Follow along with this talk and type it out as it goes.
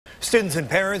Students and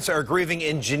parents are grieving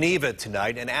in Geneva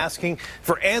tonight and asking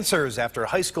for answers after a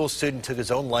high school student took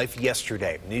his own life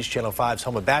yesterday. News Channel 5's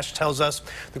Homa Bash tells us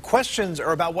the questions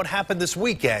are about what happened this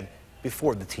weekend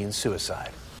before the teen's suicide.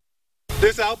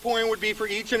 This outpouring would be for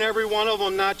each and every one of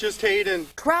them, not just Hayden.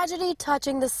 Tragedy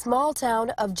touching the small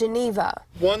town of Geneva.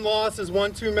 One loss is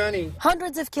one too many.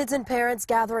 Hundreds of kids and parents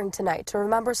gathering tonight to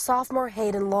remember sophomore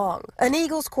Hayden Long, an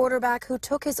Eagles quarterback who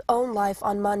took his own life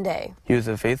on Monday. He was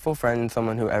a faithful friend and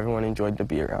someone who everyone enjoyed to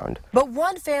be around. But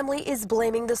one family is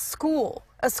blaming the school,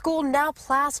 a school now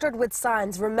plastered with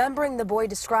signs remembering the boy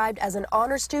described as an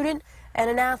honor student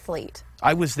and an athlete.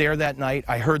 I was there that night.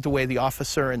 I heard the way the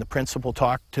officer and the principal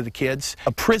talked to the kids.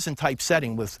 A prison-type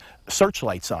setting with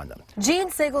searchlights on them.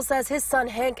 Gene Sigel says his son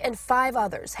Hank and 5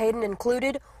 others, Hayden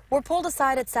included, were pulled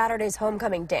aside at Saturday's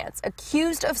homecoming dance,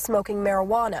 accused of smoking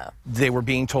marijuana. They were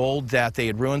being told that they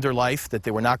had ruined their life, that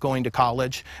they were not going to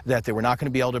college, that they were not going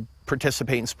to be able to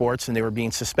participate in sports, and they were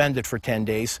being suspended for 10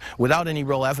 days. Without any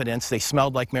real evidence, they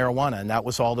smelled like marijuana, and that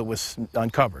was all that was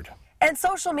uncovered. And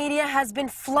social media has been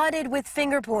flooded with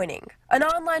finger-pointing. An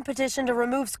online petition to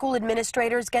remove school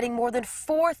administrators getting more than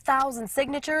 4,000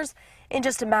 signatures in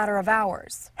just a matter of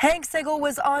hours. Hank Sigel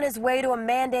was on his way to a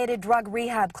mandated drug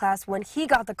rehab class when he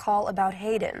got the call about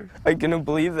Hayden. I couldn't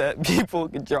believe that people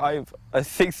could drive a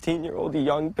 16-year-old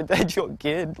young potential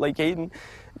kid like Hayden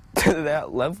to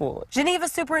that level. Geneva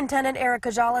Superintendent Eric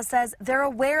Kajala says they're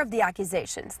aware of the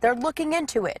accusations. They're looking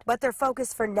into it, but their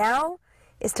focus for now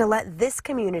is to let this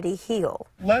community heal.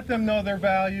 Let them know they're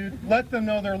valued, let them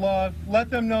know they're loved, let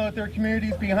them know that their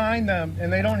community's behind them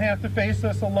and they don't have to face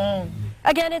this alone.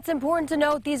 Again, it's important to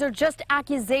note these are just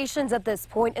accusations at this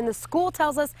point, and the school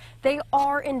tells us they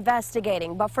are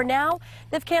investigating. But for now,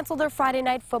 they've canceled their Friday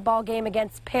night football game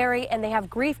against Perry, and they have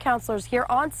grief counselors here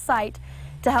on site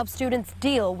to help students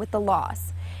deal with the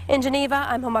loss. In Geneva,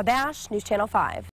 I'm Homa Bash, News Channel 5.